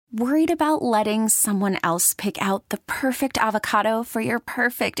Worried about letting someone else pick out the perfect avocado for your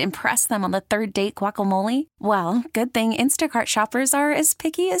perfect impress them on the third date guacamole? Well, good thing Instacart shoppers are as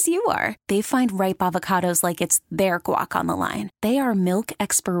picky as you are. They find ripe avocados like it's their guac on the line. They are milk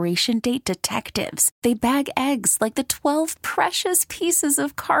expiration date detectives. They bag eggs like the 12 precious pieces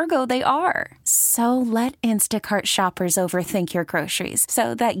of cargo they are. So let Instacart shoppers overthink your groceries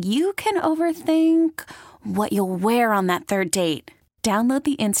so that you can overthink what you'll wear on that third date. Download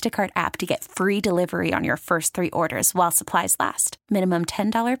the Instacart app to get free delivery on your first 3 orders while supplies last. Minimum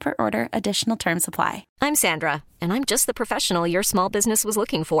 $10 per order. Additional terms apply. I'm Sandra, and I'm just the professional your small business was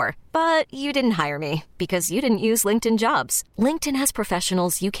looking for. But you didn't hire me because you didn't use LinkedIn Jobs. LinkedIn has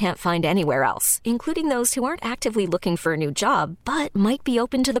professionals you can't find anywhere else, including those who aren't actively looking for a new job, but might be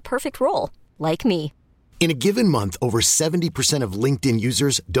open to the perfect role, like me. In a given month, over 70% of LinkedIn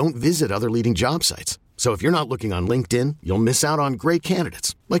users don't visit other leading job sites. So if you're not looking on LinkedIn, you'll miss out on great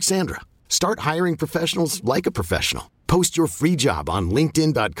candidates like Sandra. Start hiring professionals like a professional. Post your free job on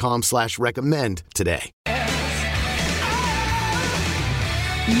linkedin.com/recommend today.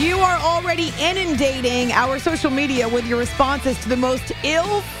 You are already inundating our social media with your responses to the most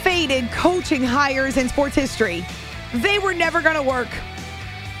ill-fated coaching hires in sports history. They were never going to work.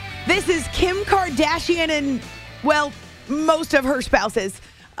 This is Kim Kardashian and, well, most of her spouses.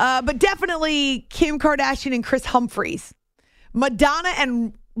 But definitely Kim Kardashian and Chris Humphries. Madonna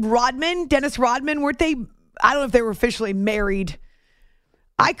and Dennis Rodman, weren't they? I don't know if they were officially married.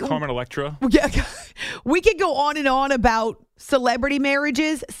 Carmen Electra. Yeah, we could go on and on about celebrity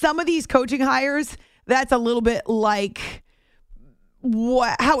marriages. Some of these coaching hires, that's a little bit like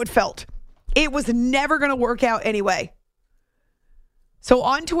how it felt. It was never going to work out anyway. So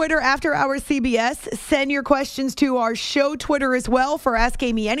on Twitter, After Hours CBS, send your questions to our show Twitter as well for Ask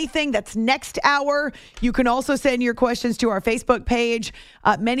Amy Anything. That's next hour. You can also send your questions to our Facebook page.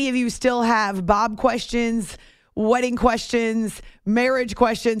 Many of you still have Bob questions, wedding questions, marriage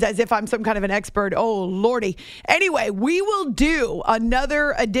questions, as if I'm some kind of an expert. Oh, Lordy. Anyway, we will do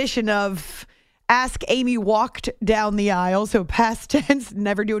another edition of Ask Amy Walked Down the Aisle, so past tense,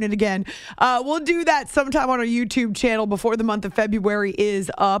 never doing it again. We'll do that sometime on our YouTube channel before the month of February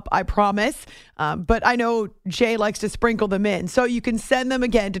is up, I promise. But I know Jay likes to sprinkle them in. So you can send them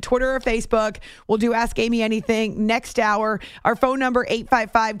again to Twitter or Facebook. We'll do Ask Amy Anything next hour. Our phone number,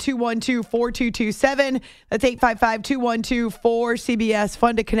 855-212-4227. That's 855-212-4CBS.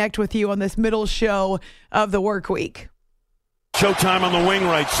 Fun to connect with you on this middle show of the work week. Showtime on the wing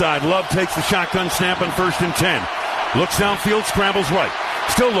right side. Love takes the shotgun snap on 1st and 10. Looks downfield, scrambles right.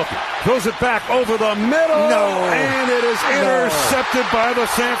 Still looking. Throws it back over the middle. No. And it is intercepted by the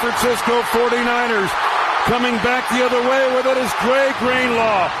San Francisco 49ers. Coming back the other way with it is Dre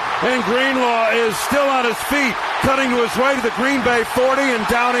Greenlaw. And Greenlaw is still on his feet. Cutting to his right of the Green Bay 40, and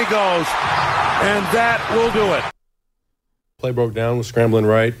down he goes. And that will do it. Play broke down, was scrambling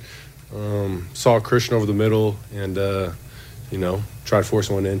right. Saw Christian over the middle, and tried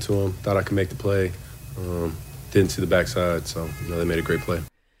forcing one into him. Thought I could make the play. Didn't see the backside, so they made a great play.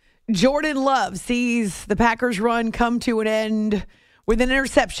 Jordan Love sees the Packers run come to an end with an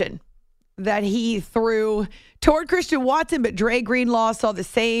interception that he threw toward Christian Watson, but Dre Greenlaw saw the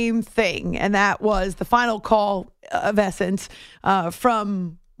same thing, and that was the final call of essence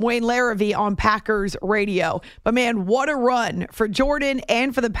from Wayne Larrivee on Packers radio. But man, what a run for Jordan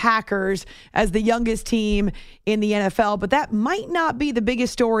and for the Packers as the youngest team in the NFL. But that might not be the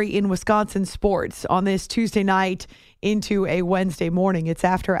biggest story in Wisconsin sports on this Tuesday night into a Wednesday morning. It's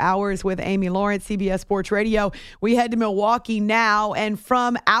After Hours with Amy Lawrence, CBS Sports Radio. We head to Milwaukee now, and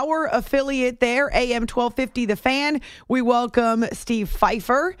from our affiliate there, AM 1250 The Fan, we welcome Steve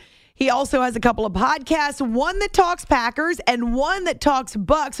Fifer. He also has a couple of podcasts, one that talks Packers and one that talks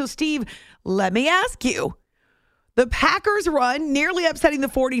Bucks. So, Steve, let me ask you, the Packers run nearly upsetting the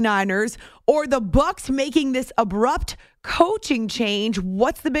 49ers or the Bucks making this abrupt coaching change,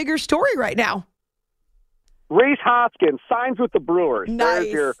 what's the bigger story right now? Reese Hoskins signs with the Brewers.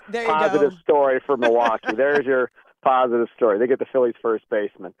 Nice. There's your positive story for Milwaukee. There's your positive story. They get the Phillies first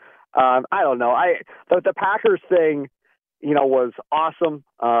baseman. I don't know. The Packers thing, was awesome.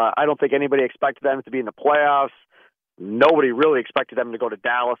 I don't think anybody expected them to be in the playoffs. Nobody really expected them to go to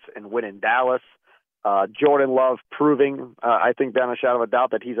Dallas and win in Dallas. Jordan Love proving, I think beyond a shadow of a doubt,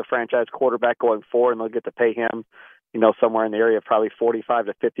 that he's a franchise quarterback going forward, and they'll get to pay him, somewhere in the area of probably $45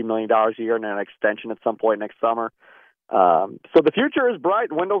 to $50 million a year and an extension at some point next summer. So the future is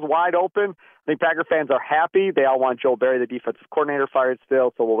bright. Window's wide open. I think Packer fans are happy. They all want Joe Barry, the defensive coordinator, fired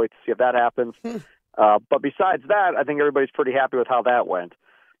still, so we'll wait to see if that happens. But besides that, I think everybody's pretty happy with how that went.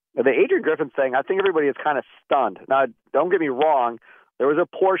 The Adrian Griffin thing, I think everybody is kind of stunned. Now, don't get me wrong. there was a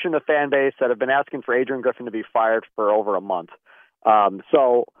portion of the fan base that have been asking for Adrian Griffin to be fired for over a month.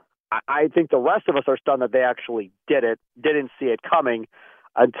 So I think the rest of us are stunned that they actually didn't see it coming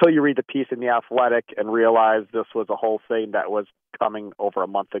until you read the piece in The Athletic and realize this was a whole thing that was coming over a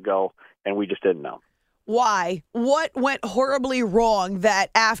month ago, and we just didn't know. Why? What went horribly wrong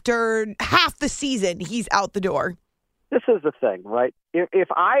that after half the season, he's out the door? This is the thing, right? If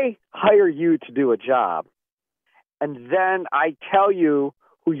I hire you to do a job, and then I tell you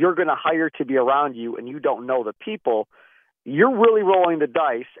who you're going to hire to be around you, and you don't know the people, you're really rolling the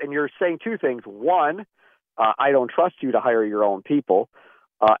dice, and you're saying two things. One, I don't trust you to hire your own people.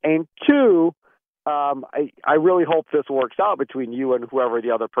 And two, I really hope this works out between you and whoever the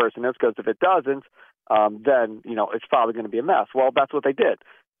other person is, because if it doesn't, then, it's probably going to be a mess. Well, that's what they did.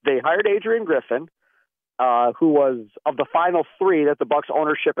 They hired Adrian Griffin, who was, of the final three that the Bucks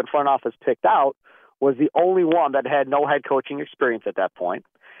ownership and front office picked out, was the only one that had no head coaching experience at that point.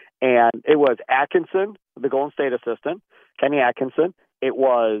 And it was Atkinson, the Golden State assistant, Kenny Atkinson. It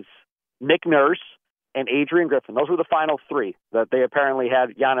was Nick Nurse and Adrian Griffin. Those were the final three that they apparently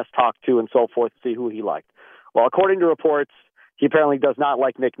had Giannis talk to and so forth to see who he liked. Well, according to reports, he apparently does not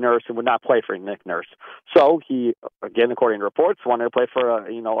like Nick Nurse and would not play for Nick Nurse. So he, again, according to reports, wanted to play for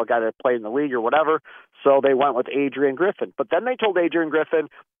a guy that played in the league or whatever. So they went with Adrian Griffin. But then they told Adrian Griffin,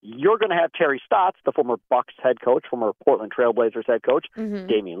 you're going to have Terry Stotts, the former Bucks head coach, former Portland Trailblazers head coach,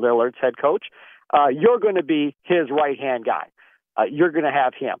 Damian Lillard's head coach. You're going to be his right-hand guy. You're going to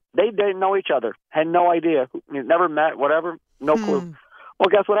have him. They didn't know each other, had no idea, never met, whatever, no clue. Well,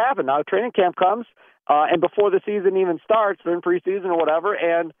 guess what happened? Now training camp comes, and before the season even starts, they're in preseason or whatever,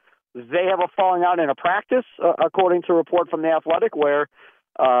 and they have a falling out in a practice, according to a report from The Athletic, where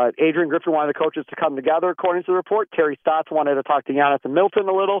Adrian Griffin wanted the coaches to come together, according to the report. Terry Stotts wanted to talk to Giannis and Milton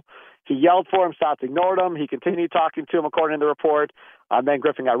a little. He yelled for him. Stotts ignored him. He continued talking to him, according to the report. Then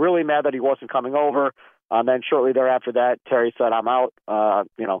Griffin got really mad that he wasn't coming over. Then shortly thereafter that, Terry said, I'm out.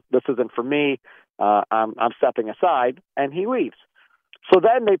 This isn't for me. I'm stepping aside. And he leaves. So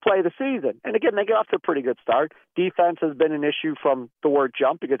then they play the season. And again, they get off to a pretty good start. Defense has been an issue from the word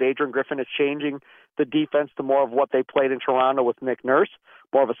jump because Adrian Griffin is changing the defense to more of what they played in Toronto with Nick Nurse,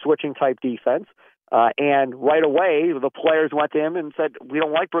 more of a switching type defense. And right away, the players went to him and said, we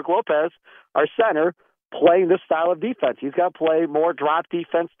don't like Brook Lopez, our center, playing this style of defense. He's got to play more drop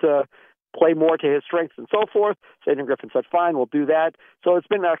defense to play more to his strengths and so forth. So Adrian Griffin said, fine, we'll do that. So it's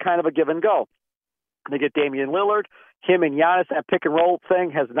been a kind of a give and go. They get Damian Lillard. Him and Giannis, that pick and roll thing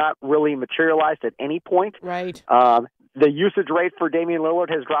has not really materialized at any point. Right. The usage rate for Damian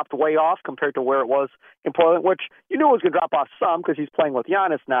Lillard has dropped way off compared to where it was in Portland, which you knew it was going to drop off some because he's playing with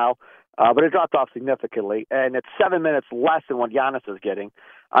Giannis now, but it dropped off significantly. And it's 7 minutes less than what Giannis is getting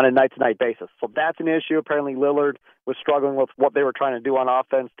on a night-to-night basis. So that's an issue. Apparently Lillard was struggling with what they were trying to do on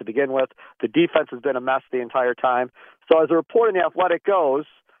offense to begin with. The defense has been a mess the entire time. So as the report in The Athletic goes,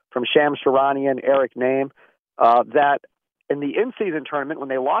 from Shams Charania and Eric Name, that in the in-season tournament, when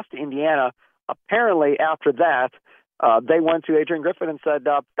they lost to Indiana, apparently after that, they went to Adrian Griffin and said,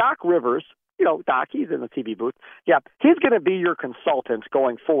 Doc Rivers, Doc, he's in the TV booth. Yeah, he's going to be your consultant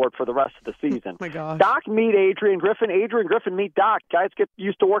going forward for the rest of the season. Oh my gosh. Doc, meet Adrian Griffin. Adrian Griffin, meet Doc. Guys get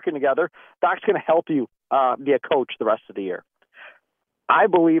used to working together. Doc's going to help you be a coach the rest of the year. I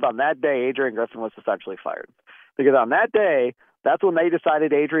believe on that day, Adrian Griffin was essentially fired. Because on that day, that's when they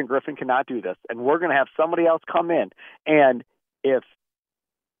decided Adrian Griffin cannot do this, and we're going to have somebody else come in. And if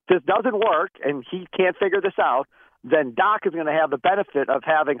this doesn't work and he can't figure this out, then Doc is going to have the benefit of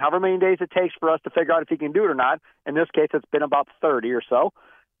having however many days it takes for us to figure out if he can do it or not. In this case, it's been about 30 or so.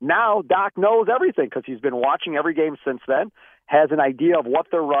 Now Doc knows everything because he's been watching every game since then, has an idea of what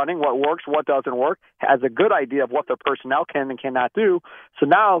they're running, what works, what doesn't work, has a good idea of what their personnel can and cannot do. So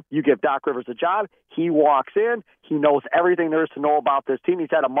now you give Doc Rivers a job. He walks in. He knows everything there is to know about this team. He's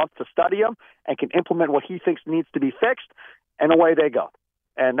had a month to study them and can implement what he thinks needs to be fixed, and away they go.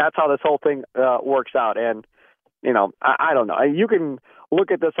 And that's how this whole thing works out. And, I don't know. You can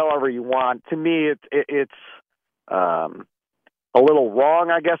look at this however you want. To me, it's a little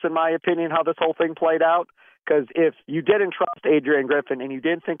wrong, I guess, in my opinion, how this whole thing played out. Because if you didn't trust Adrian Griffin and you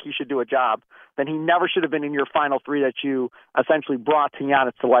didn't think he should do a job, then he never should have been in your final three that you essentially brought to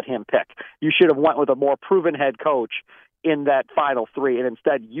Giannis to let him pick. You should have went with a more proven head coach in that final three, and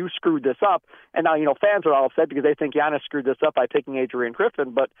instead you screwed this up. And now, fans are all upset because they think Giannis screwed this up by picking Adrian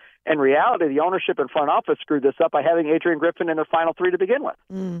Griffin, but in reality, the ownership and front office screwed this up by having Adrian Griffin in their final three to begin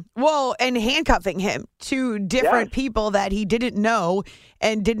with. Well, and handcuffing him to different people that he didn't know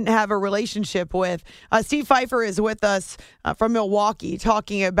and didn't have a relationship with. Steve Fifer is with us from Milwaukee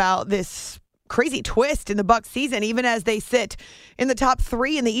talking about this crazy twist in the Bucs season, even as they sit in the top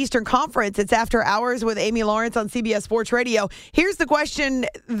 3 in the Eastern Conference. It's After Hours with Amy Lawrence on CBS Sports Radio. Here's the question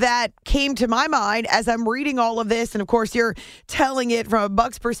that came to my mind as I'm reading all of this, and of course you're telling it from a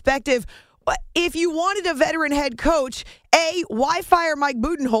Bucs perspective. If you wanted a veteran head coach, A, why fire Mike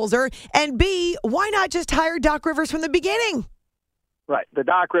Budenholzer? And B, why not just hire Doc Rivers from the beginning? Right. The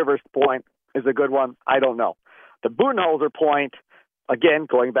Doc Rivers point is a good one. I don't know. The Budenholzer point, again,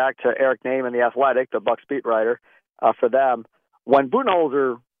 going back to Eric Naiman, The Athletic, the Bucs beat writer for them, when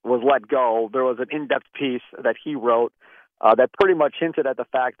Budenholzer was let go, there was an in-depth piece that he wrote that pretty much hinted at the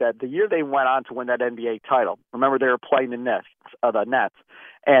fact that the year they went on to win that NBA title, remember they were playing the Nets,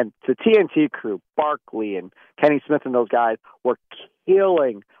 and the TNT crew, Barkley and Kenny Smith and those guys, were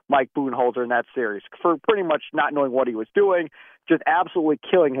killing Mike Budenholzer in that series for pretty much not knowing what he was doing, just absolutely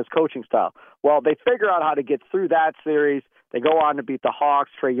killing his coaching style. Well, they figure out how to get through that series. They go on to beat the Hawks.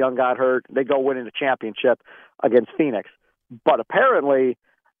 Trae Young got hurt. They go winning the championship against Phoenix. But apparently,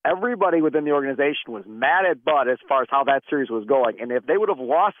 everybody within the organization was mad at Bud as far as how that series was going. And if they would have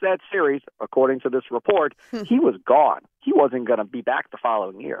lost that series, according to this report, he was gone. He wasn't going to be back the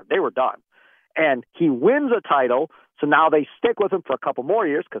following year. They were done. And he wins a title, so now they stick with him for a couple more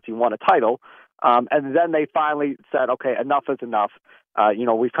years because he won a title. And then they finally said, okay, enough is enough.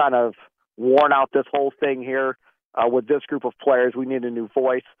 We've kind of worn out this whole thing here with this group of players. We need a new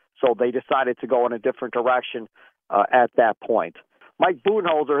voice. So they decided to go in a different direction at that point. Mike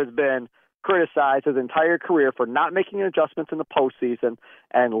Budenholzer has been criticized his entire career for not making adjustments in the postseason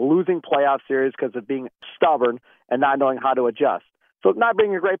and losing playoff series because of being stubborn and not knowing how to adjust. So not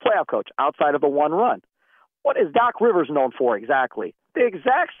being a great playoff coach outside of a one run. What is Doc Rivers known for exactly? The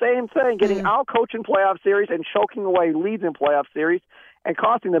exact same thing, getting out-coached in playoff series and choking away leads in playoff series and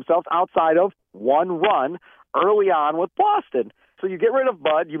costing themselves outside of one run early on with Boston. So you get rid of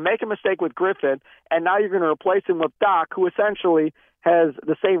Bud, you make a mistake with Griffin, and now you're going to replace him with Doc, who essentially has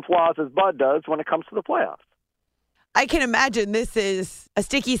the same flaws as Bud does when it comes to the playoffs. I can imagine this is a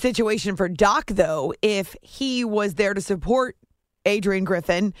sticky situation for Doc, though, if he was there to support Adrian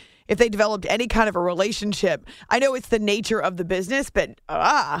Griffin, if they developed any kind of a relationship. I know it's the nature of the business, but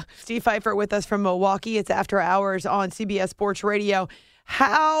Steve Fifer with us from Milwaukee. It's After Hours on CBS Sports Radio.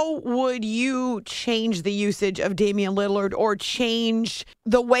 How would you change the usage of Damian Lillard or change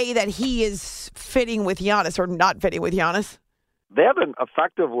the way that he is fitting with Giannis or not fitting with Giannis? They haven't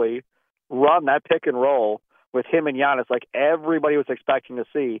effectively run that pick and roll with him and Giannis like everybody was expecting to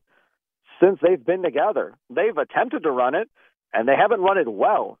see since they've been together. They've attempted to run it, and they haven't run it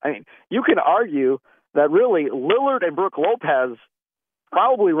well. I mean, you can argue that really Lillard and Brook Lopez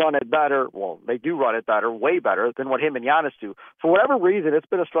probably run it better. Well, they do run it better, way better than what him and Giannis do. For whatever reason, it's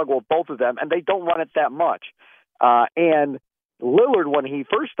been a struggle with both of them, and they don't run it that much. And Lillard, when he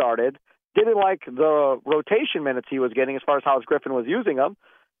first started, didn't like the rotation minutes he was getting as far as how Griffin was using them,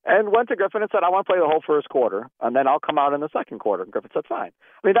 and went to Griffin and said, I want to play the whole first quarter, and then I'll come out in the second quarter. And Griffin said, fine.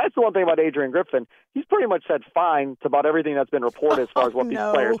 I mean, that's the one thing about Adrian Griffin. He's pretty much said fine to about everything that's been reported as far as what these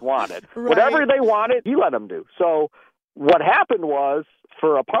players wanted. Right. Whatever they wanted, he let them do. So what happened was,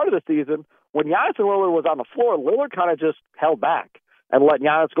 for a part of the season, when Giannis and Lillard was on the floor, Lillard kind of just held back and let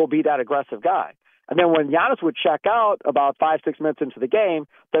Giannis go be that aggressive guy. And then when Giannis would check out about 5-6 minutes into the game,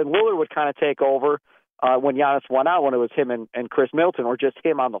 then Lillard would kind of take over when Giannis went out, when it was him and Chris Middleton, or just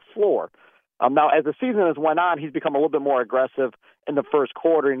him on the floor. Now, as the season has went on, he's become a little bit more aggressive in the first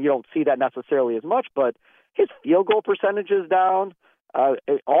quarter, and you don't see that necessarily as much, but his field goal percentage is down.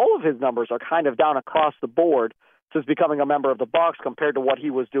 All of his numbers are kind of down across the board since becoming a member of the Bucs compared to what he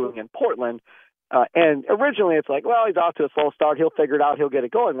was doing in Portland. And originally it's like, well, he's off to a slow start. He'll figure it out. He'll get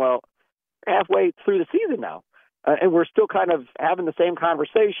it going. Well, halfway through the season now. And we're still kind of having the same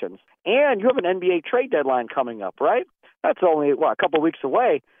conversations. And you have an NBA trade deadline coming up, right? That's only, a couple of weeks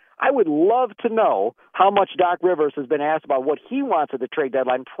away. I would love to know how much Doc Rivers has been asked about what he wants at the trade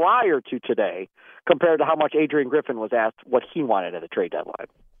deadline prior to today compared to how much Adrian Griffin was asked what he wanted at the trade deadline.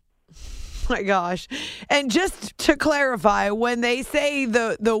 My gosh. And just to clarify, when they say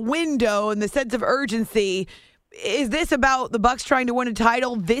the window and the sense of urgency, is this about the Bucs trying to win a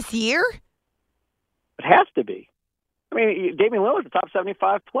title this year? It has to be. I mean, Damian Lillard's a top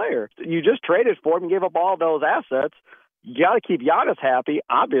 75 player. You just traded for him and gave up all those assets. You got to keep Giannis happy,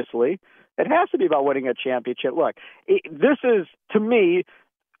 obviously. It has to be about winning a championship. Look, this is, to me,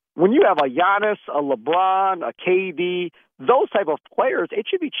 when you have a Giannis, a LeBron, a KD, those type of players, it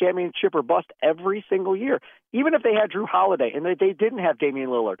should be championship or bust every single year. Even if they had Drew Holiday and they didn't have Damian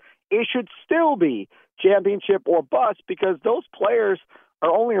Lillard, it should still be championship or bust because those players are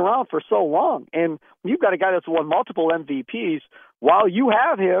only around for so long. And you've got a guy that's won multiple MVPs. While you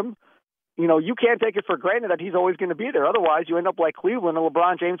have him, you can't take it for granted that he's always going to be there. Otherwise, you end up like Cleveland and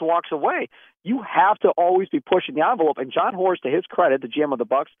LeBron James walks away. You have to always be pushing the envelope. And John Horst, to his credit, the GM of the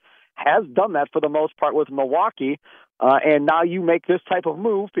Bucks, has done that for the most part with Milwaukee. And now you make this type of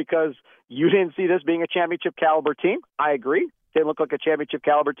move because you didn't see this being a championship caliber team. I agree. Didn't look like a championship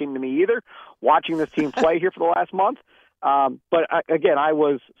caliber team to me either, watching this team play here for the last month. But again, I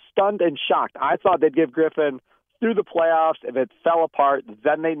was stunned and shocked. I thought they'd give Griffin through the playoffs. If it fell apart,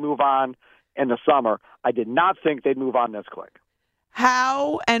 then they'd move on in the summer. I did not think they'd move on this quick.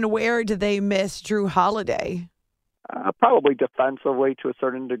 How and where did they miss Drew Holiday? Probably defensively to a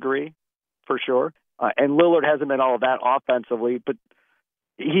certain degree, for sure. And Lillard hasn't been all of that offensively, but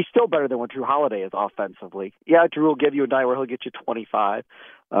he's still better than what Drew Holiday is offensively. Yeah, Drew will give you a night where he'll get you 25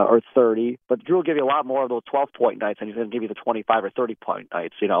 or 30, but Drew will give you a lot more of those 12-point nights, and he's going to give you the 25 or 30-point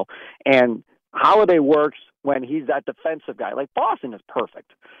nights, And Holiday works when he's that defensive guy. Like Boston is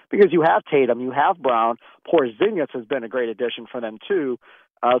perfect because you have Tatum, you have Brown. Porzingis has been a great addition for them too.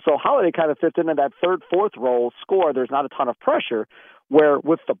 So Holiday kind of fits into that third, fourth role. Score, there's not a ton of pressure. Where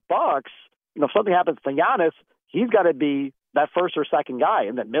with the Bucks, if something happens to Giannis, he's got to be that first or second guy,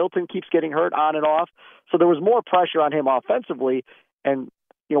 and that Middleton keeps getting hurt on and off. So there was more pressure on him offensively. And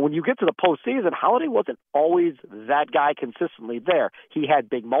when you get to the postseason, Holiday wasn't always that guy consistently there. He had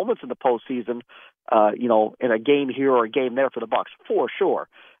big moments in the postseason, in a game here or a game there for the Bucks, for sure.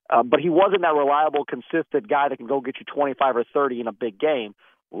 But he wasn't that reliable, consistent guy that can go get you 25 or 30 in a big game.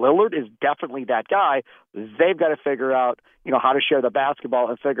 Lillard is definitely that guy. They've got to figure out, how to share the basketball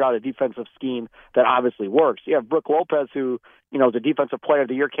and figure out a defensive scheme that obviously works. You have Brook Lopez, who, is a defensive player of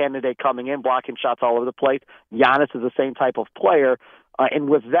the year candidate coming in, blocking shots all over the place. Giannis is the same type of player. And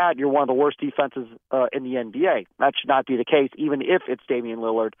with that, you're one of the worst defenses in the NBA. That should not be the case, even if it's Damian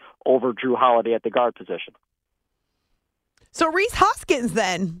Lillard over Drew Holiday at the guard position. So Reese Hoskins,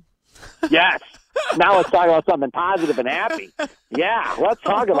 then. Yes. Now let's talk about something positive and happy. Yeah, let's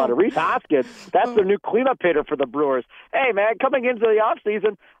talk about it. Reese Hoskins, that's their new cleanup hitter for the Brewers. Hey, man, coming into the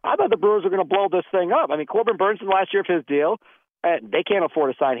offseason, I thought the Brewers were going to blow this thing up. I mean, Corbin Burns last year of his deal. They can't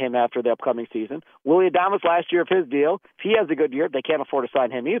afford to sign him after the upcoming season. Willie Adames last year of his deal. If he has a good year, they can't afford to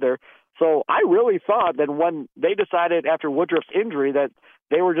sign him either. So I really thought that when they decided after Woodruff's injury that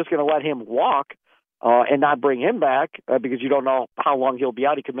they were just going to let him walk and not bring him back because you don't know how long he'll be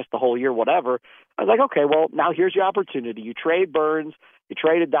out. He could miss the whole year, whatever. I was like, okay, well, now here's your opportunity. You trade Burns, you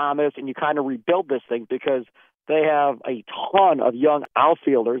trade Adames, and you kind of rebuild this thing because they have a ton of young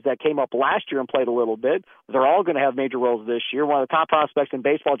outfielders that came up last year and played a little bit. They're all going to have major roles this year. One of the top prospects in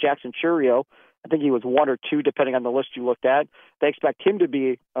baseball, Jackson Churio, I think he was 1 or 2, depending on the list you looked at. They expect him to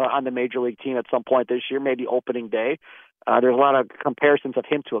be on the major league team at some point this year, maybe opening day. There's a lot of comparisons of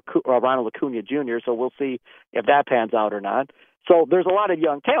him to Ronald Acuna Jr., so we'll see if that pans out or not. So there's a lot of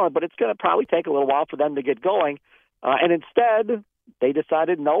young talent, but it's going to probably take a little while for them to get going. And instead, they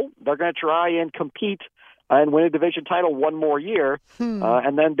decided, no, they're going to try and compete and win a division title one more year.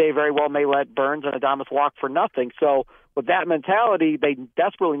 And then they very well may let Burns and Adames walk for nothing. So with that mentality, they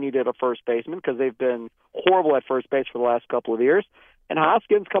desperately needed a first baseman because they've been horrible at first base for the last couple of years. And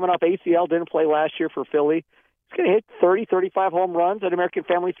Hoskins, coming off ACL, didn't play last year for Philly. He's going to hit 30, 35 home runs at American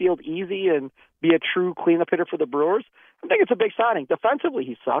Family Field easy and be a true cleanup hitter for the Brewers. I think it's a big signing. Defensively,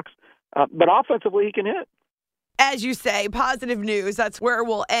 he sucks, but offensively, he can hit. As you say, positive news. That's where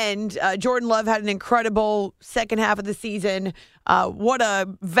we'll end. Jordan Love had an incredible second half of the season. What a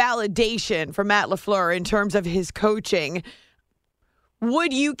validation for Matt LaFleur in terms of his coaching.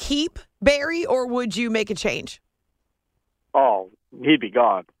 Would you keep Barry or would you make a change? Oh, he'd be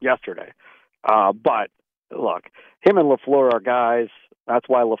gone yesterday. But look, him and LaFleur are guys. That's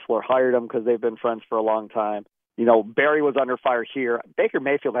why LaFleur hired him, because they've been friends for a long time. Barry was under fire here. Baker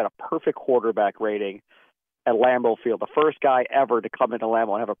Mayfield had a perfect quarterback rating at Lambeau Field, the first guy ever to come into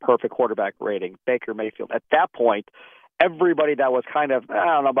Lambeau and have a perfect quarterback rating, Baker Mayfield. At that point, everybody that was kind of, I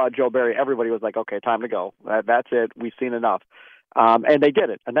don't know about Joe Barry, everybody was like, okay, time to go. That's it. We've seen enough. And they did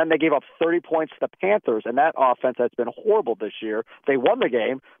it. And then they gave up 30 points to the Panthers, and that offense has been horrible this year. They won the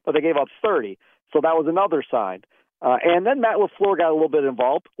game, but they gave up 30. So that was another sign. And then Matt LaFleur got a little bit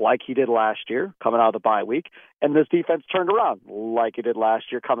involved, like he did last year, coming out of the bye week. And this defense turned around, like it did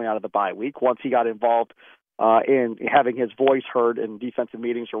last year, coming out of the bye week, once he got involved in having his voice heard in defensive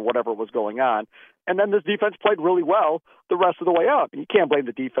meetings or whatever was going on. And then this defense played really well the rest of the way up. You can't blame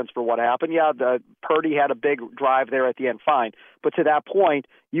the defense for what happened. Yeah, Purdy had a big drive there at the end, fine. But to that point,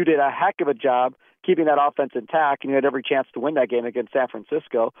 you did a heck of a job keeping that offense intact, and you had every chance to win that game against San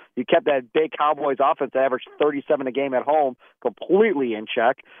Francisco. You kept that big Cowboys offense that averaged 37 a game at home completely in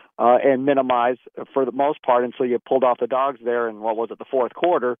check and minimized for the most part until you pulled off the dogs there in, the fourth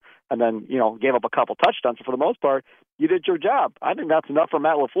quarter, and then, gave up a couple touchdowns. So for the most part, you did your job. I think that's enough for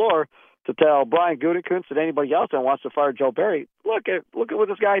Matt LaFleur to tell Brian Gutekunst and anybody else that wants to fire Joe Barry, look at what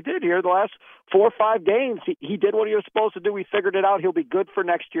this guy did here the last 4 or 5 games. He did what he was supposed to do. We figured it out. He'll be good for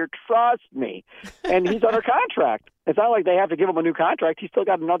next year. Trust me. And he's under contract. It's not like they have to give him a new contract. He's still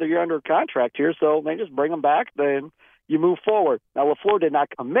got another year under contract here, so they just bring him back, then you move forward. Now, LaFleur did not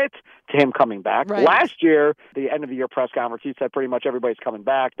commit to him coming back. Right. Last year, the end of the year press conference, he said pretty much everybody's coming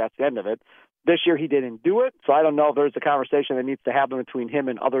back. That's the end of it. This year he didn't do it, so I don't know if there's a conversation that needs to happen between him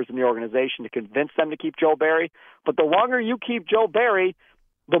and others in the organization to convince them to keep Joe Barry. But the longer you keep Joe Barry,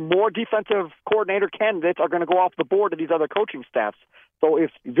 the more defensive coordinator candidates are going to go off the board to these other coaching staffs. So if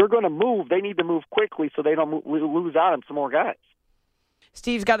you're going to move, they need to move quickly so they don't lose out on some more guys.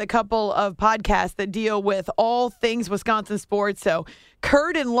 Steve's got a couple of podcasts that deal with all things Wisconsin sports. So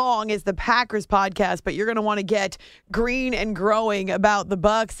Curd and Long is the Packers podcast, but you're going to want to get green and growing about the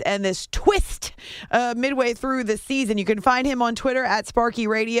Bucs and this twist midway through the season. You can find him on Twitter at Sparky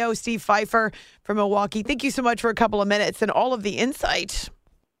Radio. Steve Fifer from Milwaukee. Thank you so much for a couple of minutes and all of the insight.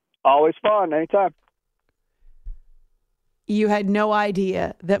 Always fun. Anytime. You had no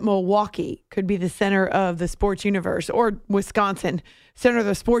idea that Milwaukee could be the center of the sports universe, or Wisconsin, center of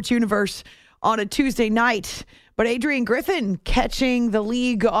the sports universe on a Tuesday night. But Adrian Griffin catching the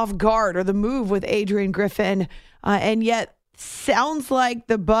league off guard, or the move with Adrian Griffin, and yet sounds like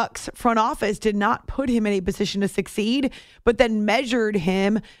the Bucs front office did not put him in a position to succeed, but then measured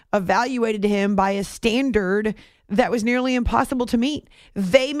him, evaluated him by a standard that was nearly impossible to meet.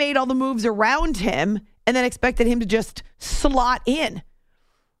 They made all the moves around him and then expected him to just slot in.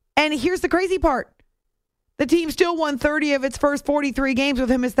 And here's the crazy part. The team still won 30 of its first 43 games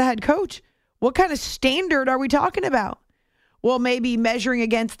with him as the head coach. What kind of standard are we talking about? Well, maybe measuring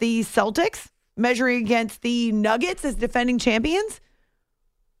against the Celtics, measuring against the Nuggets as defending champions.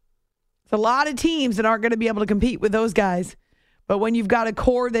 It's a lot of teams that aren't going to be able to compete with those guys. But when you've got a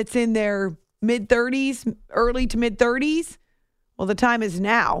core that's in their mid-30s, early to mid-30s, well, the time is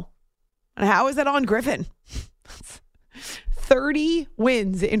now. And how is that on Griffin? 30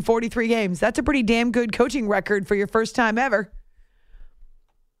 wins in 43 games. That's a pretty damn good coaching record for your first time ever.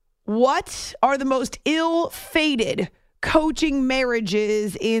 What are the most ill-fated coaching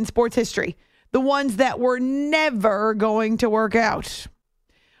marriages in sports history? The ones that were never going to work out.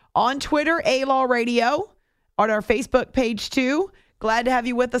 On Twitter, A-Law Radio. On our Facebook page, too. Glad to have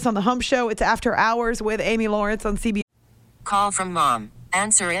you with us on The Hump Show. It's After Hours with Amy Lawrence on CBS. Call from mom.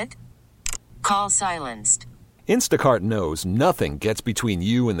 Answer it. Call silenced. Instacart knows nothing gets between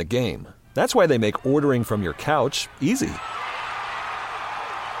you and the game. That's why they make ordering from your couch easy.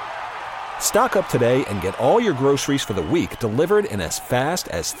 Stock up today and get all your groceries for the week delivered in as fast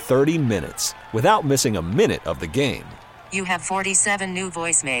as 30 minutes without missing a minute of the game. You have 47 new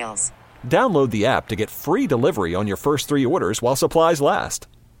voicemails. Download the app to get free delivery on your first 3 orders while supplies last.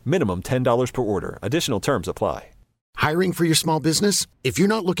 Minimum $10 per order. Additional terms apply. Hiring for your small business? If you're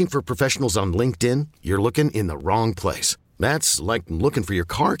not looking for professionals on LinkedIn, you're looking in the wrong place. That's like looking for your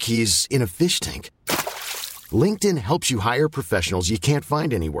car keys in a fish tank. LinkedIn helps you hire professionals you can't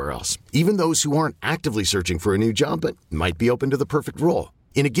find anywhere else, even those who aren't actively searching for a new job but might be open to the perfect role.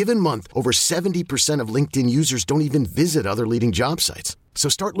 In a given month, over 70% of LinkedIn users don't even visit other leading job sites. So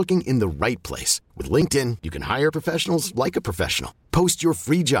start looking in the right place. With LinkedIn, you can hire professionals like a professional. Post your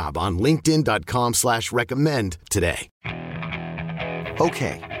free job on linkedin.com/recommend today.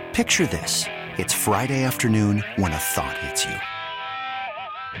 Okay, picture this. It's Friday afternoon when a thought hits you.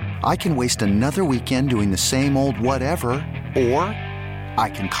 I can waste another weekend doing the same old whatever, or I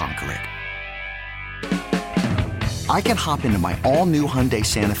can conquer it. I can hop into my all-new Hyundai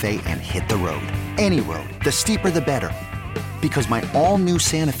Santa Fe and hit the road. Any road. The steeper, the better. Because my all-new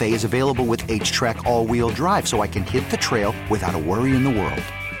Santa Fe is available with H-Track all-wheel drive, so I can hit the trail without a worry in the world.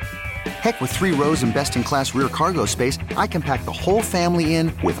 Heck, with 3 rows and best-in-class rear cargo space, I can pack the whole family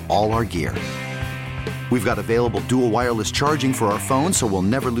in with all our gear. We've got available dual wireless charging for our phones, so we'll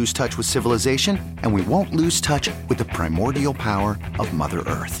never lose touch with civilization, and we won't lose touch with the primordial power of Mother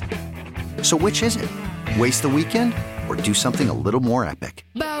Earth. So which is it? Waste the weekend or do something a little more epic?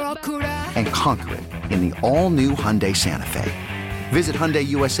 And conquer it in the all-new Hyundai Santa Fe. Visit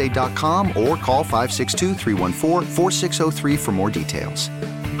HyundaiUSA.com or call 562-314-4603 for more details.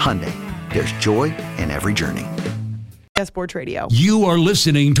 Hyundai, there's joy in every journey. Sports Radio. You are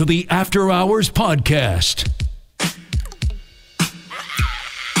listening to the After Hours Podcast.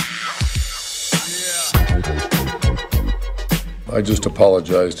 I just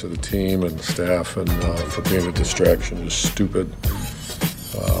apologize to the team and the staff and for being a distraction. It was stupid.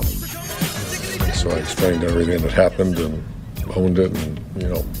 So I explained everything that happened and owned it, and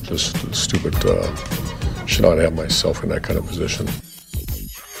just stupid. Should not have myself in that kind of position.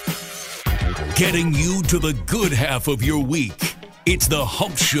 Getting you to the good half of your week. It's the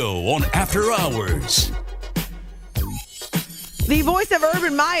Hump Show on After Hours. The voice of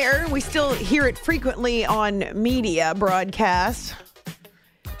Urban Meyer, we still hear it frequently on media broadcasts.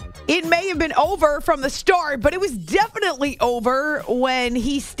 It may have been over from the start, but it was definitely over when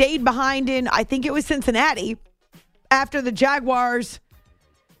he stayed behind in, I think it was Cincinnati, after the Jaguars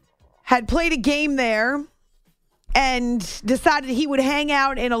had played a game there and decided he would hang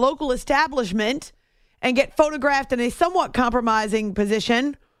out in a local establishment and get photographed in a somewhat compromising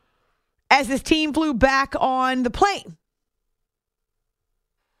position as his team flew back on the plane.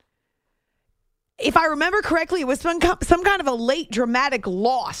 If I remember correctly, it was some kind of a late dramatic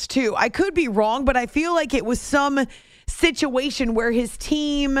loss, too. I could be wrong, but I feel like it was some situation where his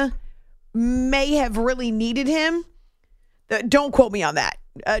team may have really needed him. Don't quote me on that.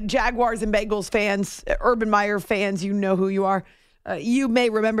 Jaguars and Bengals fans, Urban Meyer fans, you know who you are. You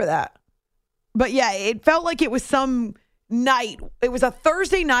may remember that. But yeah, it felt like it was some night. It was a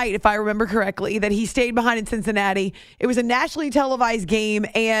Thursday night, if I remember correctly, that he stayed behind in Cincinnati. It was a nationally televised game,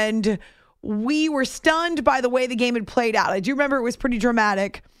 and we were stunned by the way the game had played out. I do remember it was pretty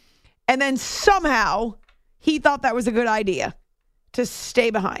dramatic. And then somehow he thought that was a good idea to stay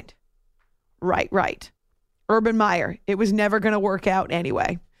behind. Right. Urban Meyer. It was never going to work out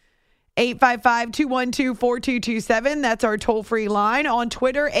anyway. 855-212-4227. That's our toll-free line. On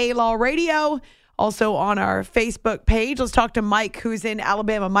Twitter, A-Law Radio. Also on our Facebook page. Let's talk to Mike, who's in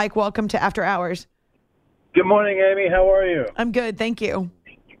Alabama. Mike, welcome to After Hours. Good morning, Amy. How are you? I'm good. Thank you.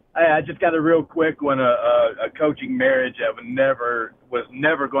 Hey, I just got a real quick one, a coaching marriage that was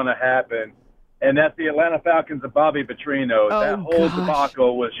never going to happen, and that's the Atlanta Falcons of Bobby Petrino. That whole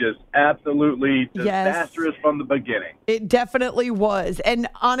debacle was just absolutely disastrous from the beginning. It definitely was, and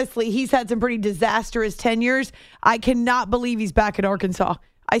honestly, he's had some pretty disastrous tenures. I cannot believe he's back at Arkansas.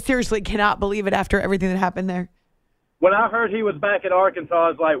 I seriously cannot believe it after everything that happened there. When I heard he was back at Arkansas, I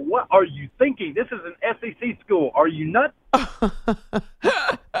was like, what are you thinking? This is an SEC school. Are you nuts?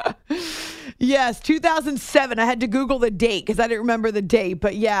 Yes, 2007. I had to Google the date because I didn't remember the date.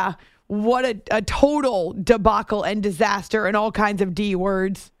 But yeah, what a total debacle and disaster and all kinds of D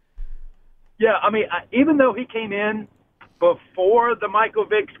words. Yeah, I mean, even though he came in before the Michael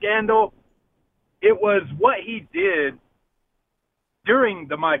Vick scandal, it was what he did during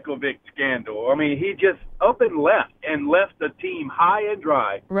the Michael Vick scandal. I mean, he just up and left the team high and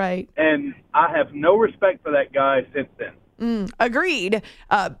dry. Right. And I have no respect for that guy since then. Agreed.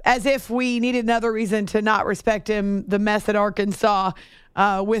 As if we needed another reason to not respect him, the mess at Arkansas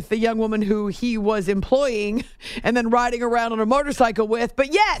with the young woman who he was employing and then riding around on a motorcycle with.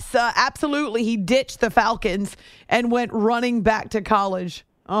 But yes, absolutely, he ditched the Falcons and went running back to college.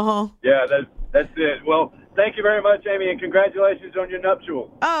 Yeah, that's it. Well, thank you very much, Amy, and congratulations on your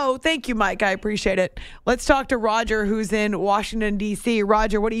nuptial. Oh, thank you, Mike. I appreciate it. Let's talk to Roger, who's in Washington, D.C.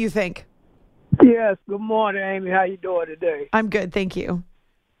 Roger, what do you think? Yes, good morning, Amy. How you doing today? I'm good, thank you.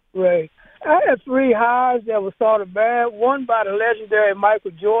 Great. I had three hires that were sort of bad. One by the legendary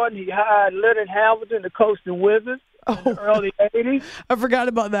Michael Jordan. He hired Leonard Hamilton to coach the Wizards in the early 80s. I forgot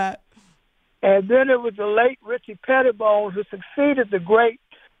about that. And then it was the late Richie Pettibone who succeeded the great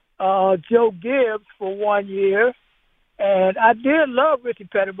Joe Gibbs for 1 year. And I did love Richie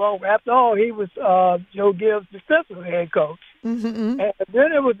Pettibone. After all, he was Joe Gibbs' defensive head coach. Mm-hmm. And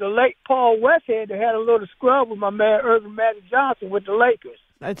then it was the late Paul Westhead that had a little scrub with my man Irvin Magic Johnson with the Lakers.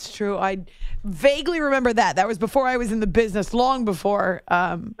 That's true. I vaguely remember that. That was before I was in the business, long before.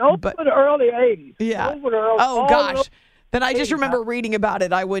 Those were the early 80s. Yeah. Those were the early, oh, gosh. Then I just 80s. remember reading about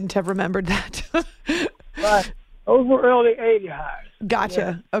it. I wouldn't have remembered that. Right. Those were early 80 hires.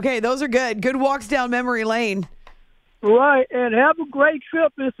 Gotcha. Yeah. Okay, those are good. Good walks down memory lane. Right, and have a great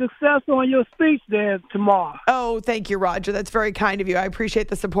trip and success on your speech there tomorrow. Oh, thank you, Roger. That's very kind of you. I appreciate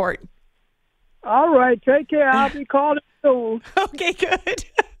the support. All right, take care. I'll be calling soon. Okay, good.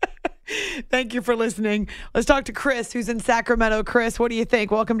 Thank you for listening. Let's talk to Chris, who's in Sacramento. Chris, what do you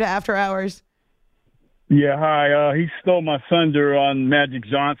think? Welcome to After Hours. Yeah, hi. He stole my thunder on Magic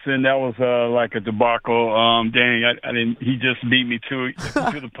Johnson. That was like a debacle. Dang, I didn't. He just beat me to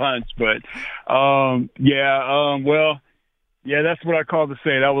the punch. But well, yeah, that's what I call to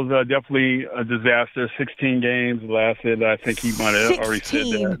say. That was definitely a disaster. 16 games lasted. I think he might have already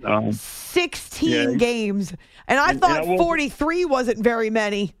said that. 16 games, and I thought 43 wasn't very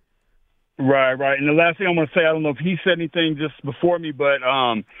many. Right. And the last thing I want to say, I don't know if he said anything just before me, but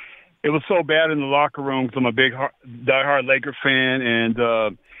it was so bad in the locker room because I'm a big diehard Laker fan,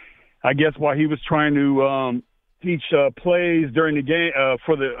 and I guess while he was trying to teach plays during the game at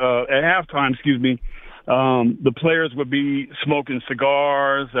halftime, the players would be smoking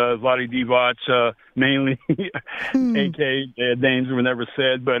cigars. Vlade Divac mainly, A.K. names were never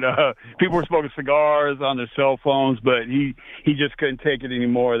said, but people were smoking cigars on their cell phones. But he just couldn't take it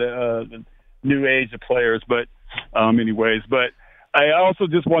anymore. The new age of players, but anyways, but. I also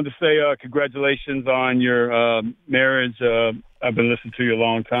just wanted to say congratulations on your marriage. I've been listening to you a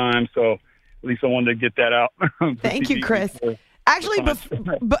long time, so at least I wanted to get that out. Thank you, Chris. Actually,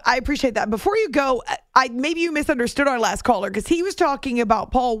 but I appreciate that. Before you go, maybe you misunderstood our last caller because he was talking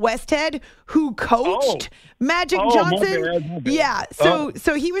about Paul Westhead, who coached Magic Johnson. My bad. Yeah, so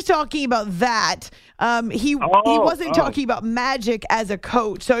he was talking about that. He wasn't talking about Magic as a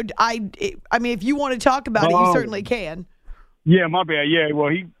coach. So I mean, if you want to talk about it, you certainly can. Yeah, my bad. Yeah,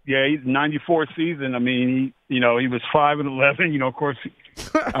 well, he's 94 season. I mean, he was 5-11. Of course,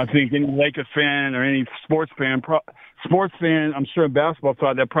 I think any Lakers fan or any sports fan, I'm sure basketball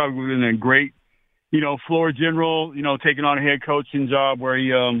thought that probably would have been a great, floor general, taking on a head coaching job where he,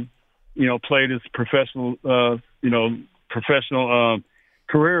 played his professional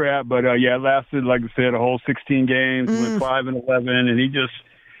career at. But it lasted, like I said, a whole 16 games, went 5-11, and he just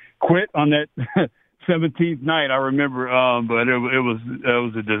quit on that 17th night, I remember, but it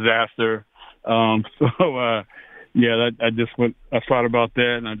was a disaster. I thought about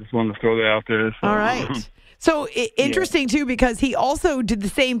that, and I just wanted to throw that out there. So. All right. So interesting too, because he also did the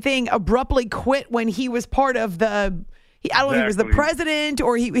same thing. Abruptly quit when he was part of the. I don't know if he was the president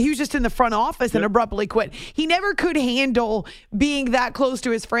or he was just in the front office and abruptly quit. He never could handle being that close to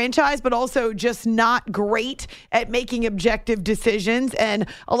his franchise, but also just not great at making objective decisions. And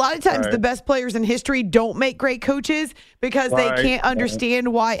a lot of times the best players in history don't make great coaches because they can't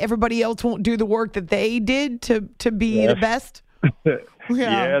understand why everybody else won't do the work that they did to be the best. That's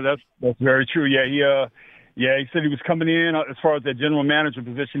very true. He said he was coming in as far as that general manager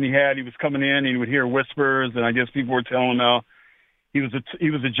position he had. He was coming in and he would hear whispers, and I guess people were telling him he was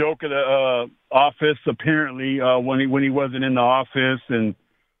a joke of the office apparently when he wasn't in the office, and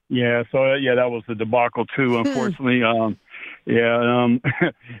that was the debacle too, unfortunately. Well,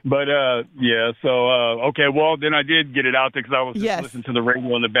 then I did get it out there because I was just listening to the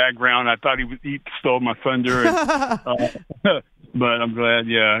radio in the background. I thought he stole my thunder. And, but I'm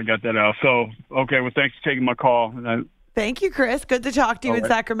glad, I got that out. So, okay, well, thanks for taking my call. Thank you, Chris. Good to talk to you in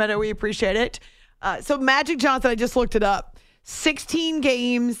Sacramento. We appreciate it. So Magic Johnson, I just looked it up, 16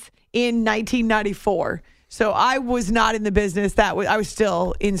 games in 1994. So I was not in the business. I was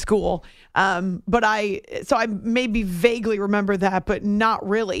still in school. But I maybe vaguely remember that, but not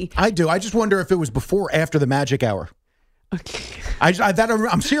really. I do. I just wonder if it was before or after the Magic Hour. Okay.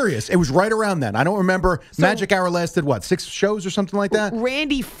 I'm serious. It was right around then. I don't remember. Magic Hour lasted, 6 shows or something like that?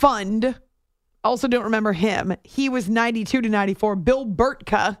 Randy Fund, also don't remember him. He was 92 to 94. Bill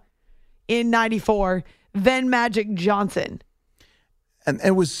Burtka in 94. Then Magic Johnson. And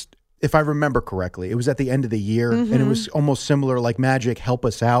it was, if I remember correctly, it was at the end of the year. And it was almost similar, like Magic, help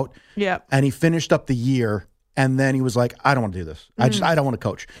us out. Yeah. And he finished up the year. And then he was like, I don't want to do this. I don't want to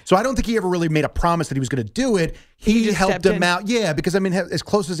coach. So I don't think he ever really made a promise that he was going to do it. He just helped him out. Yeah, because, I mean, as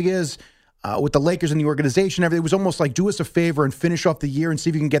close as he is with the Lakers and the organization, everything, it was almost like do us a favor and finish off the year and see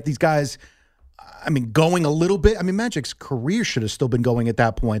if you can get these guys, going a little bit. I mean, Magic's career should have still been going at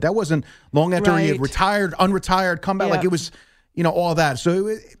that point. That wasn't long after he had retired, unretired, come back. Like it was, all that.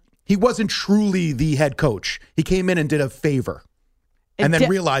 So he wasn't truly the head coach. He came in and did a favor. And then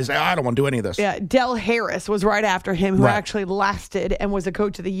realized, I don't want to do any of this. Yeah, Del Harris was right after him, who actually lasted and was a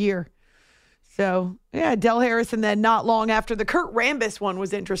coach of the year. So, Del Harris, and then not long after, the Kurt Rambis one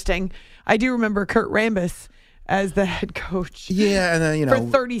was interesting. I do remember Kurt Rambis as the head coach. Yeah, and then, for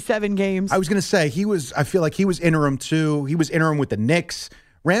 37 games. I was going to say, I feel like he was interim too. He was interim with the Knicks.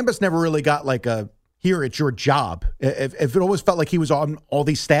 Rambis never really got like here, it's your job. If it always felt like he was on all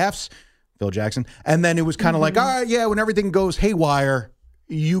these staffs, Phil Jackson. And then it was kind of like, all right, when everything goes haywire,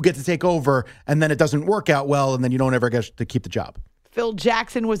 you get to take over, and then it doesn't work out well, and then you don't ever get to keep the job. Phil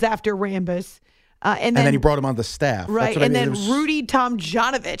Jackson was after Rambis. And then he brought him on the staff. Right, and then Rudy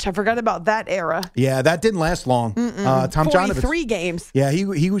Tomjanovich. I forgot about that era. Yeah, that didn't last long. Tomjanovich. 43 games. Yeah, he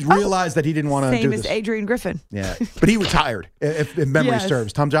realized that he didn't want to do this. Same as Adrian Griffin. Yeah, but he retired, if memory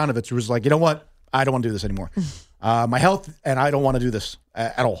serves. Tomjanovich was like, you know what? I don't want to do this anymore. My health, and I don't want to do this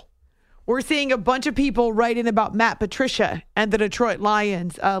at all. We're seeing a bunch of people writing about Matt Patricia and the Detroit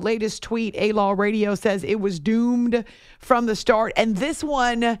Lions. Latest tweet, A-Law Radio says it was doomed from the start. And this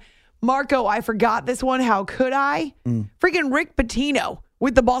one Marco, I forgot this one. How could I? Freaking Rick Pitino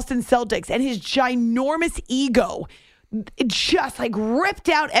with the Boston Celtics and his ginormous ego. It just ripped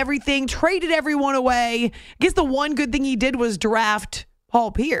out everything, traded everyone away. I guess the one good thing he did was draft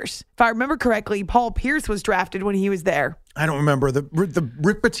Paul Pierce. If I remember correctly, Paul Pierce was drafted when he was there. I don't remember. The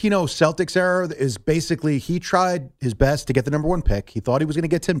Rick Pitino Celtics era is basically he tried his best to get the number one pick. He thought he was going to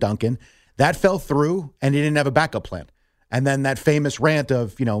get Tim Duncan. That fell through, and he didn't have a backup plan. And then that famous rant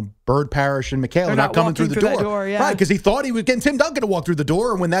of, Bird, Parrish, and McHale not coming through the door. Yeah. Right, because he thought he was getting Tim Duncan to walk through the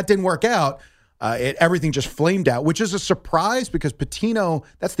door, and when that didn't work out, everything just flamed out, which is a surprise because Pitino,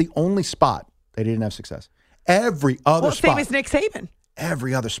 that's the only spot they didn't have success. Every other spot. Famous Nick Saban.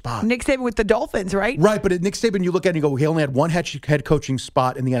 Every other spot. Nick Saban with the Dolphins, right? Right, but at Nick Saban, you look at it and you go, he only had one head coaching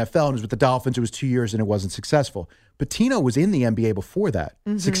spot in the NFL, and it was with the Dolphins. It was 2 years, and it wasn't successful. Pitino was in the NBA before that,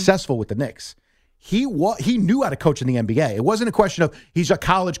 successful with the Knicks. He knew how to coach in the NBA. It wasn't a question of he's a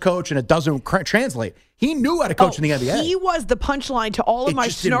college coach and it doesn't translate. He knew how to coach in the NBA. He was the punchline to all of my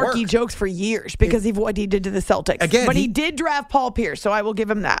snarky jokes for years because of what he did to the Celtics. Again, but he did draft Paul Pierce, so I will give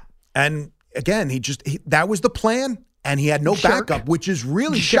him that. And again, that was the plan. And he had no backup, which is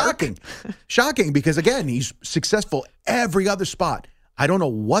really shocking. Shocking because, again, he's successful every other spot. I don't know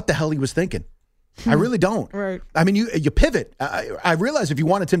what the hell he was thinking. I really don't. Right. I mean, you pivot. I realize if you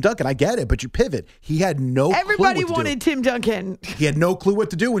wanted Tim Duncan, I get it, but you pivot. He had no clue what to do. Everybody wanted Tim Duncan. He had no clue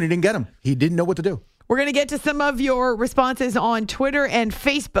what to do when he didn't get him. He didn't know what to do. We're going to get to some of your responses on Twitter and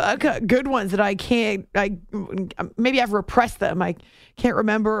Facebook. Good ones that maybe I've repressed them. I can't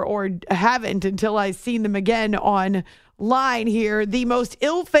remember or haven't until I've seen them again online here. The most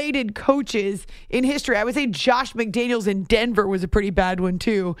ill-fated coaches in history. I would say Josh McDaniels in Denver was a pretty bad one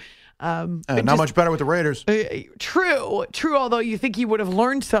too. Not much better with the Raiders. True. Although you think he would have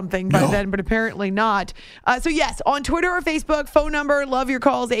learned something by then, but apparently not. So yes, on Twitter or Facebook, phone number, love your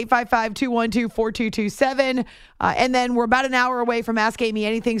calls, 855-212-4227. And then we're about an hour away from Ask Amy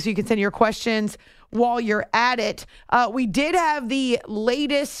Anything, so you can send your questions while you're at it. We did have the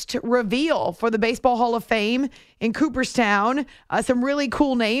latest reveal for the Baseball Hall of Fame in Cooperstown. Some really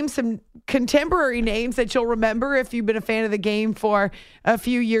cool names, some contemporary names that you'll remember if you've been a fan of the game for a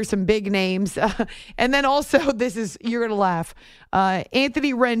few years, some big names. And then also, you're going to laugh,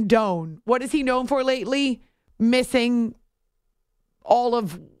 Anthony Rendon. What is he known for lately? Missing all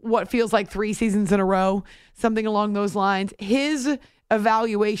of what feels like 3 seasons in a row, something along those lines. His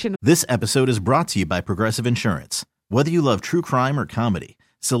evaluation. This episode is brought to you by Progressive Insurance. Whether you love true crime or comedy,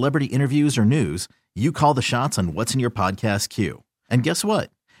 celebrity interviews or news, you call the shots on what's in your podcast queue. And guess what?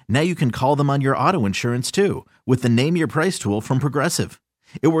 Now you can call them on your auto insurance too with the Name Your Price tool from Progressive.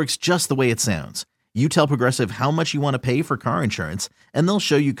 It works just the way it sounds. You tell Progressive how much you want to pay for car insurance, and they'll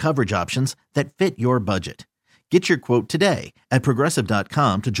show you coverage options that fit your budget. Get your quote today at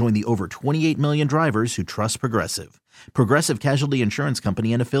Progressive.com to join the over 28 million drivers who trust Progressive. Progressive Casualty Insurance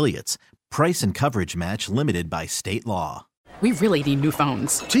Company and Affiliates. Price and coverage match limited by state law. We really need new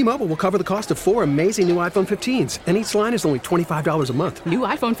phones. T-Mobile will cover the cost of 4 amazing new iPhone 15s, and each line is only $25 a month. New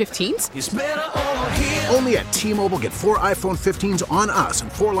iPhone 15s? It's better over here. Only at T-Mobile, get 4 iPhone 15s on us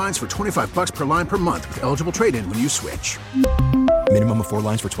and 4 lines for $25 per line per month with eligible trade-in when you switch. Minimum of 4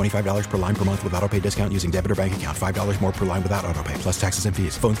 lines for $25 per line per month with autopay discount using debit or bank account. $5 more per line without autopay, plus taxes and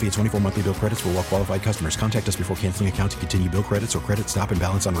fees. Phone fee at 24 monthly bill credits for well-qualified customers. Contact us before canceling account to continue bill credits or credit stop and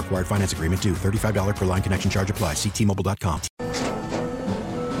balance on required finance agreement due. $35 per line connection charge applies. See T-Mobile.com.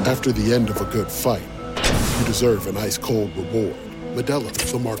 After the end of a good fight, you deserve an ice-cold reward. Modelo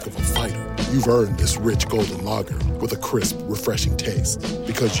is the mark of a fighter. You've earned this rich golden lager with a crisp, refreshing taste.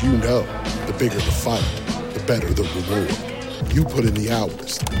 Because you know, the bigger the fight, the better the reward. You put in the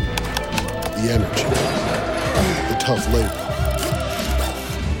hours, the energy, the tough labor.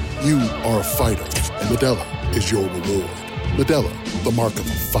 You are a fighter, and Modelo is your reward. Modelo, the mark of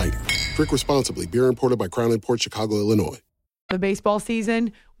a fighter. Drink responsibly. Beer imported by Crown Imports, Chicago, Illinois. The baseball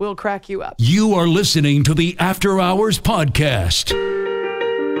season will crack you up. You are listening to the After Hours Podcast.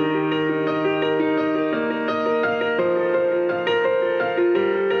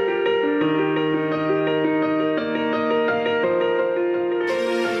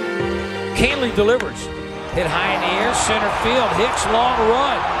 Canley delivers. Hit high in the air, center field. Hicks, long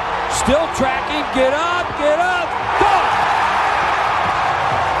run. Still tracking. Get up. Gone!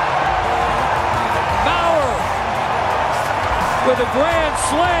 Bauer with a grand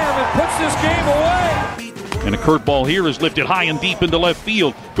slam and puts this game away. And a curveball here is lifted high and deep into left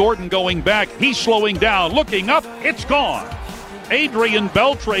field. Gordon going back. He's slowing down. Looking up. It's gone. Adrian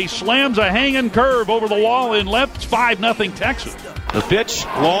Beltre slams a hanging curve over the wall in left. It's 5-0 Texas. The pitch,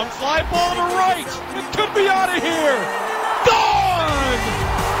 long fly ball to right. It could be out of here. Gone!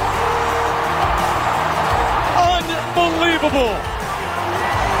 Unbelievable.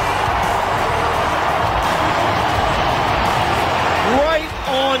 Right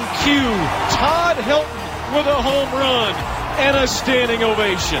on cue, Todd Helton with a home run and a standing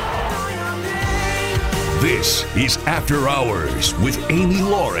ovation. This is After Hours with Amy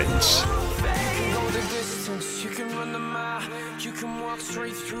Lawrence.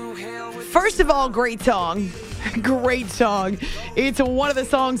 First of all, great song. Great song. It's one of the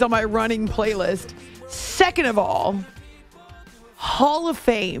songs on my running playlist. Second of all, Hall of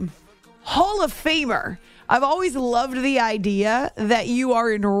Fame. Hall of Famer. I've always loved the idea that you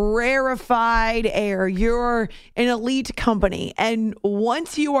are in rarefied air. You're an elite company. And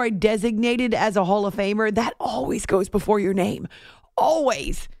once you are designated as a Hall of Famer, that always goes before your name.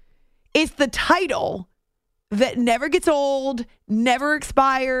 Always. It's the title that never gets old, never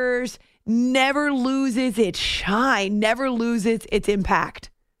expires, never loses its shine, never loses its impact.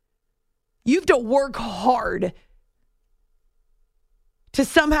 You have to work hard to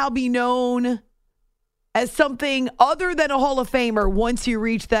somehow be known as something other than a Hall of Famer once you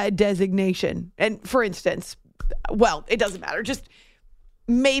reach that designation. And for instance, well, it doesn't matter. Just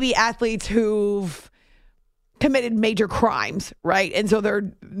maybe athletes who've committed major crimes, right? And so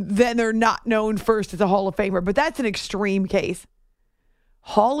they're not known first as a Hall of Famer. But that's an extreme case.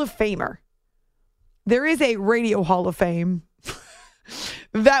 Hall of Famer. There is a radio Hall of Fame.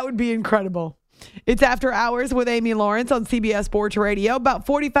 That would be incredible. It's After Hours with Amy Lawrence on CBS Sports Radio. About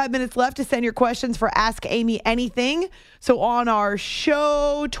 45 minutes left to send your questions for Ask Amy Anything. So on our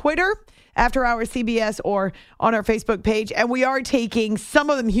show Twitter, After Hours CBS, or on our Facebook page. And we are taking,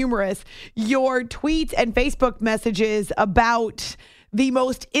 some of them humorous, your tweets and Facebook messages about the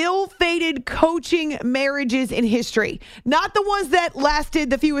most ill-fated coaching marriages in history. Not the ones that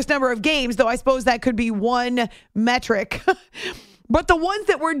lasted the fewest number of games, though I suppose that could be one metric. But the ones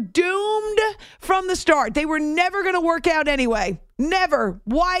that were doomed from the start. They were never going to work out anyway. Never.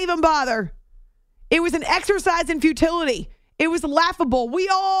 Why even bother? It was an exercise in futility. It was laughable. We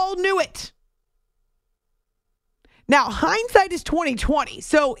all knew it. Now, hindsight is 20/20.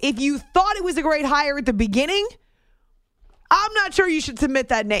 So if you thought it was a great hire at the beginning, I'm not sure you should submit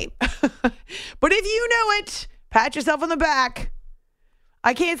that name. But if you know it, pat yourself on the back.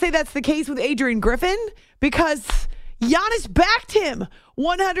 I can't say that's the case with Adrian Griffin because Giannis backed him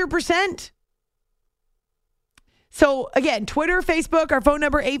 100%. So, again, Twitter, Facebook, our phone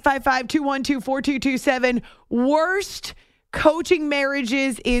number, 855-212-4227. Worst coaching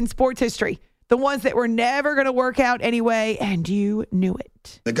marriages in sports history. The ones that were never going to work out anyway, and you knew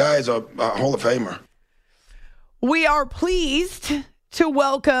it. The guy's a Hall of Famer. We are pleased to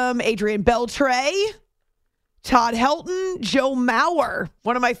welcome Adrian Beltre, Todd Helton, Joe Mauer,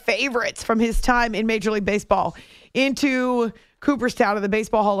 one of my favorites from his time in Major League Baseball, into Cooperstown of the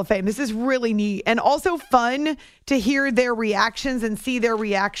Baseball Hall of Fame. This is really neat and also fun to hear their reactions and see their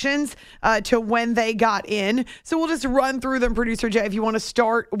reactions to when they got in. So we'll just run through them, Producer Jay, if you want to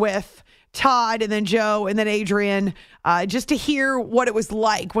start with Todd and then Joe and then Adrian, just to hear what it was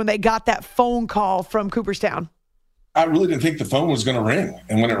like when they got that phone call from Cooperstown. I really didn't think the phone was going to ring.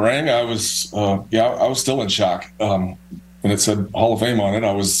 And when it rang, I was still in shock. When it said Hall of Fame on it,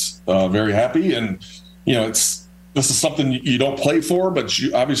 I was very happy. And, you know, this is something you don't play for, but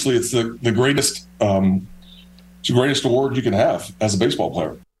obviously it's the greatest award you can have as a baseball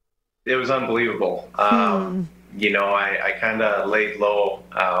player. It was unbelievable. You know, I kind of laid low,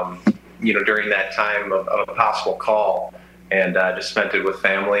 during that time of a possible call, and just spent it with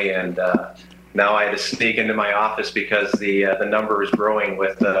family. And now I had to sneak into my office because the number is growing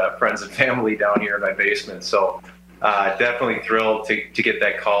with friends and family down here in my basement. So definitely thrilled to get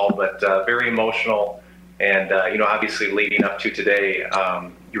that call, but very emotional. And, obviously leading up to today,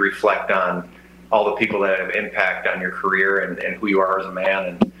 you reflect on all the people that have impact on your career and who you are as a man.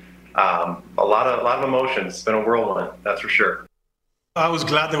 And a lot of emotions. It's been a whirlwind, that's for sure. I was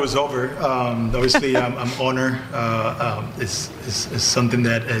glad that it was over. Obviously, I'm honored. It's something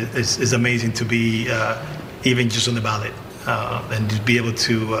that is amazing to be even just on the ballot. And to be able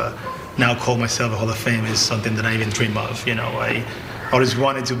to now call myself a Hall of Fame is something that I even dream of. You know, I always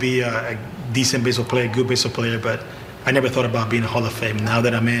wanted to be a decent baseball player, good baseball player, but I never thought about being a Hall of Fame. Now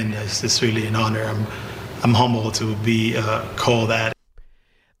that I'm in, it's really an honor. I'm humbled to be called that.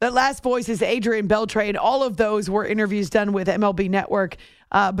 That last voice is Adrian Beltre, and all of those were interviews done with MLB Network.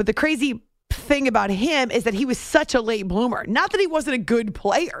 But the crazy thing about him is that he was such a late bloomer. Not that he wasn't a good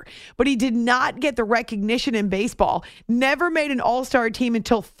player, but he did not get the recognition in baseball. Never made an all-star team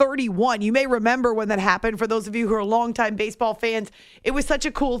until 31. You may remember when that happened. For those of you who are longtime baseball fans, it was such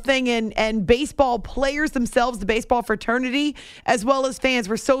a cool thing. And baseball players themselves, the baseball fraternity, as well as fans,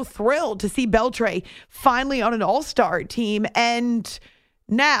 were so thrilled to see Beltre finally on an all-star team. And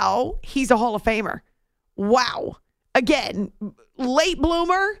now he's a Hall of Famer. Wow. Again, late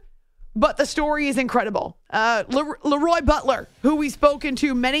bloomer, but the story is incredible. Leroy Butler, who we've spoken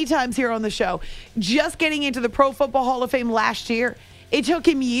to many times here on the show, just getting into the Pro Football Hall of Fame last year. It took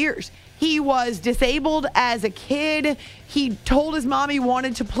him years. He was disabled as a kid. He told his mom he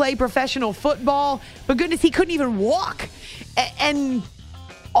wanted to play professional football, but goodness, he couldn't even walk. And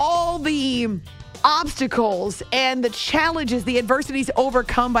all the obstacles and the challenges, the adversities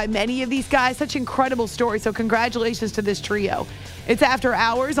overcome by many of these guys. Such incredible stories. So congratulations to this trio. It's After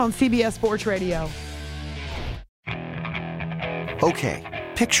Hours on CBS Sports Radio. Okay,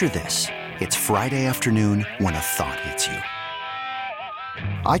 picture this. It's Friday afternoon when a thought hits you.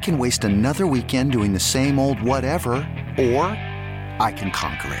 I can waste another weekend doing the same old whatever, or I can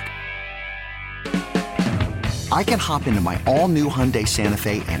conquer it. I can hop into my all-new Hyundai Santa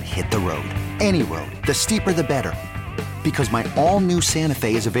Fe and hit the road. Any road. The steeper, the better. Because my all-new Santa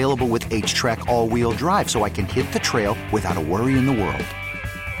Fe is available with H-Track all-wheel drive, so I can hit the trail without a worry in the world.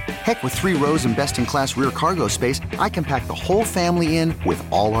 Heck, with 3 rows and best-in-class rear cargo space, I can pack the whole family in with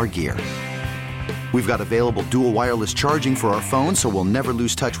all our gear. We've got available dual wireless charging for our phones, so we'll never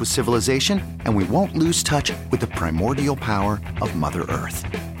lose touch with civilization, and we won't lose touch with the primordial power of Mother Earth.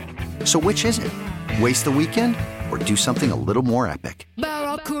 So which is it? Waste the weekend or do something a little more epic?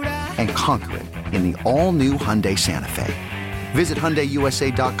 And conquer it in the all-new Hyundai Santa Fe. Visit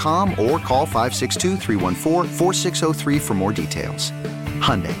HyundaiUSA.com or call 562-314-4603 for more details.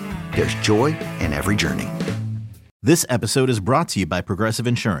 Hyundai, there's joy in every journey. This episode is brought to you by Progressive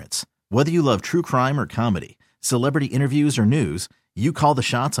Insurance. Whether you love true crime or comedy, celebrity interviews or news, you call the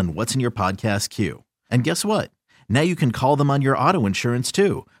shots on what's in your podcast queue. And guess what? Now you can call them on your auto insurance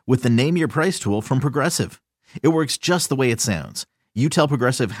too with the Name Your Price tool from Progressive. It works just the way it sounds. You tell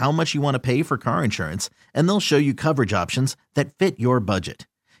Progressive how much you want to pay for car insurance, and they'll show you coverage options that fit your budget.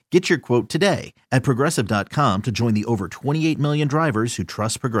 Get your quote today at Progressive.com to join the over 28 million drivers who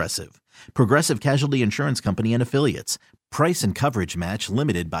trust Progressive. Progressive Casualty Insurance Company and Affiliates. Price and coverage match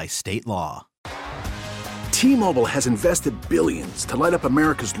limited by state law. T-Mobile has invested billions to light up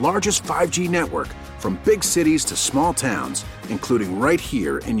America's largest 5G network, from big cities to small towns, including right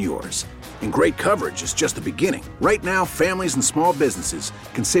here in yours. And great coverage is just the beginning. Right now, families and small businesses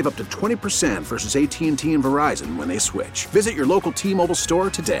can save up to 20% versus AT&T and Verizon when they switch. Visit your local T-Mobile store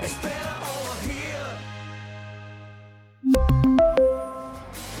today.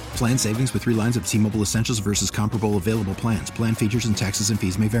 Plan savings with 3 lines of T-Mobile Essentials versus comparable available plans. Plan features and taxes and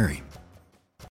fees may vary.